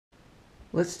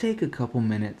Let's take a couple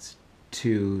minutes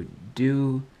to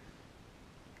do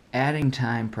adding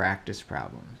time practice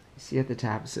problems. You see at the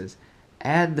top it says,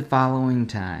 add the following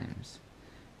times.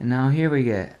 And now here we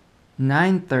get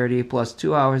 9:30 plus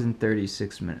 2 hours and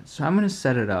 36 minutes. So I'm going to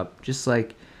set it up just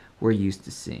like we're used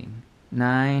to seeing.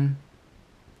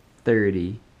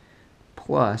 9:30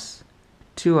 plus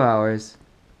 2 hours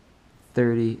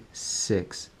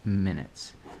 36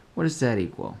 minutes. What does that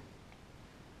equal?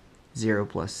 0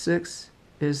 plus 6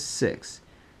 is 6.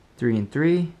 3 and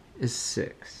 3 is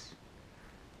 6.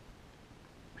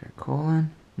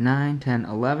 Colon 9, 10,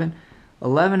 11.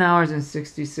 11 hours and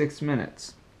 66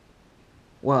 minutes.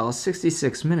 Well,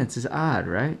 66 minutes is odd,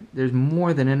 right? There's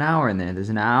more than an hour in there. There's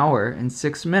an hour and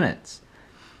 6 minutes.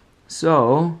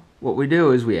 So what we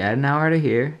do is we add an hour to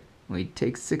here. We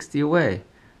take 60 away,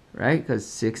 right? Because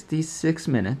 66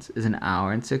 minutes is an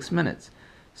hour and 6 minutes.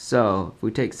 So if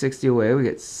we take 60 away, we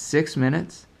get 6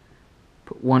 minutes.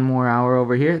 Put one more hour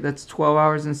over here. That's 12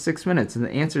 hours and 6 minutes. And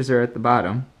the answers are at the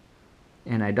bottom.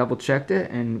 And I double checked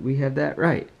it, and we have that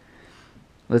right.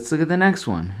 Let's look at the next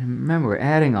one. Remember, we're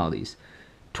adding all these.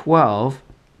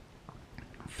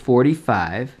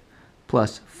 12:45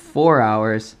 plus 4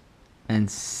 hours and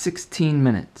 16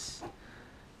 minutes.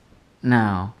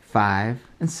 Now, 5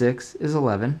 and 6 is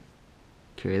 11.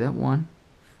 Carry that 1.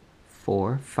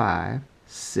 4, 5,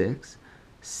 6,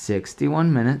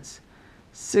 61 minutes.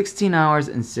 16 hours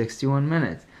and 61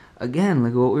 minutes. Again,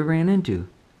 look at what we ran into.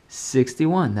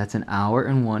 61, that's an hour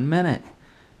and 1 minute.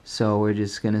 So we're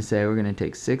just going to say we're going to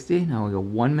take 60. Now we got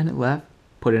 1 minute left.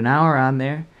 Put an hour on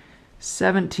there.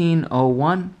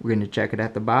 17:01. We're going to check it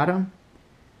at the bottom.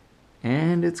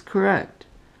 And it's correct.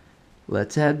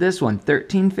 Let's add this one.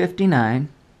 13:59.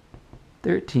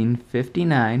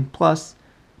 13:59 plus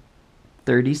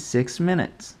 36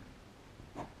 minutes.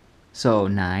 So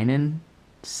 9 and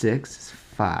 6 is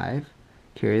 5.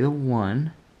 Carry the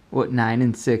 1. What 9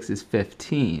 and 6 is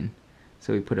 15.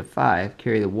 So we put a 5,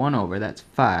 carry the 1 over, that's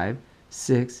 5,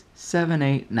 6, 7,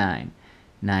 8, 9.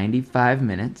 95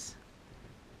 minutes.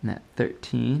 And that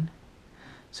 13.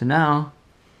 So now,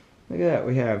 look at that,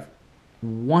 we have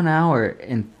 1 hour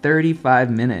and 35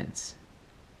 minutes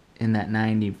in that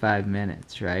 95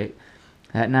 minutes, right?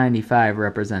 That 95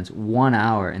 represents 1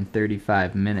 hour and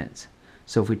 35 minutes.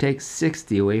 So if we take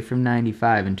 60 away from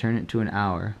 95 and turn it to an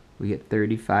hour, we get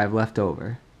 35 left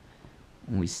over.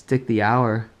 When we stick the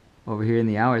hour over here in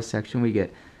the hours section, we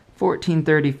get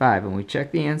 14:35. And we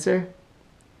check the answer.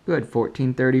 Good,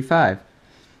 14:35.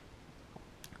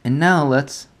 And now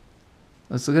let's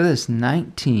look at this.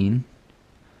 19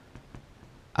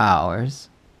 hours,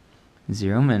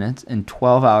 0 minutes, and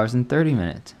 12 hours and 30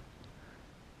 minutes.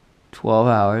 12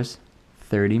 hours,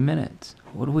 30 minutes.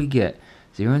 What do we get?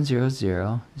 0 and 0 is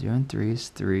 0. 0 and 3 is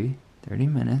 3. 30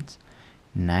 minutes.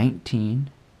 19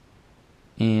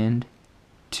 and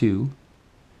 2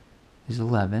 is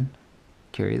 11.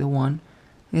 Carry the 1.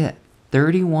 Look at that.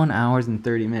 31 hours and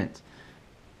 30 minutes.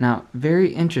 Now,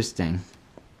 very interesting.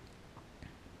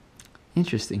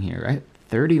 Interesting here, right?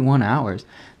 31 hours.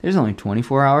 There's only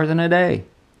 24 hours in a day.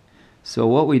 So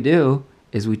what we do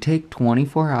is we take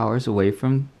 24 hours away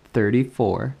from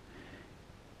 34.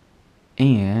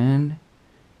 And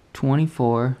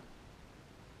 24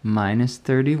 minus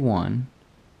 31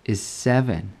 is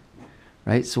 7.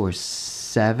 Right? So we're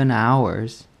 7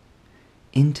 hours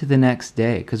into the next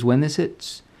day. Because when this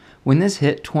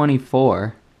hit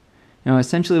 24,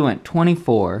 essentially went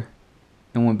 24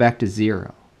 and went back to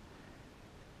 0.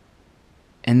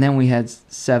 And then we had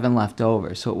 7 left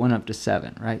over, so it went up to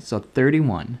 7, right? So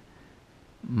 31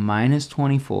 minus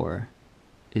 24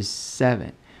 is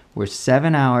 7. We're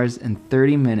 7 hours and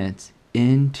 30 minutes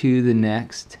into the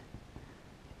next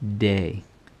day.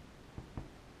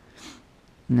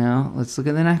 Now, let's look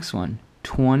at the next one.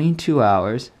 22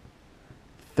 hours,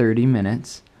 30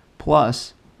 minutes,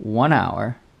 plus 1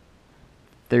 hour,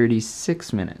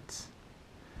 36 minutes.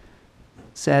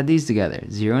 Let's add these together.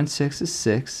 0 and 6 is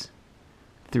 6.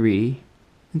 3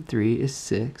 and 3 is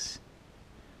 6.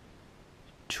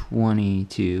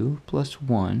 22 plus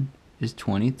 1 is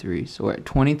 23. So we're at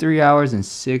 23 hours and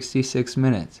 66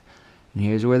 minutes. And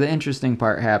here's where the interesting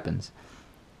part happens.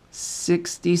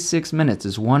 66 minutes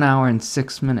is 1 hour and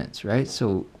 6 minutes, right?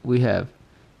 So we have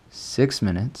 6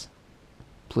 minutes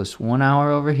plus 1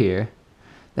 hour over here.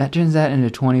 That turns that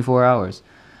into 24 hours.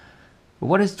 But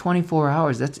what is 24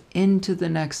 hours? That's into the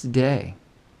next day.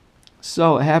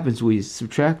 So it happens we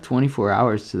subtract 24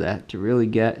 hours to that to really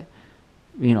get,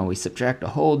 we subtract a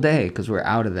whole day because we're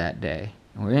out of that day.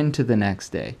 And we're into the next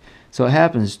day. So it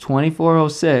happens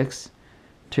 24:06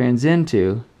 turns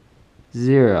into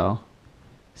 0,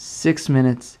 6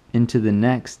 minutes into the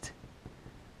next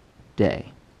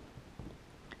day.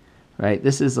 Right?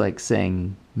 This is like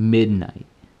saying midnight.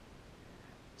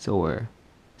 So we're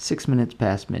 6 minutes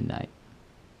past midnight.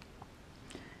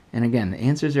 And again, the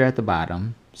answers are at the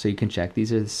bottom, so you can check.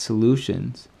 These are the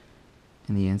solutions,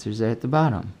 and the answers are at the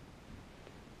bottom.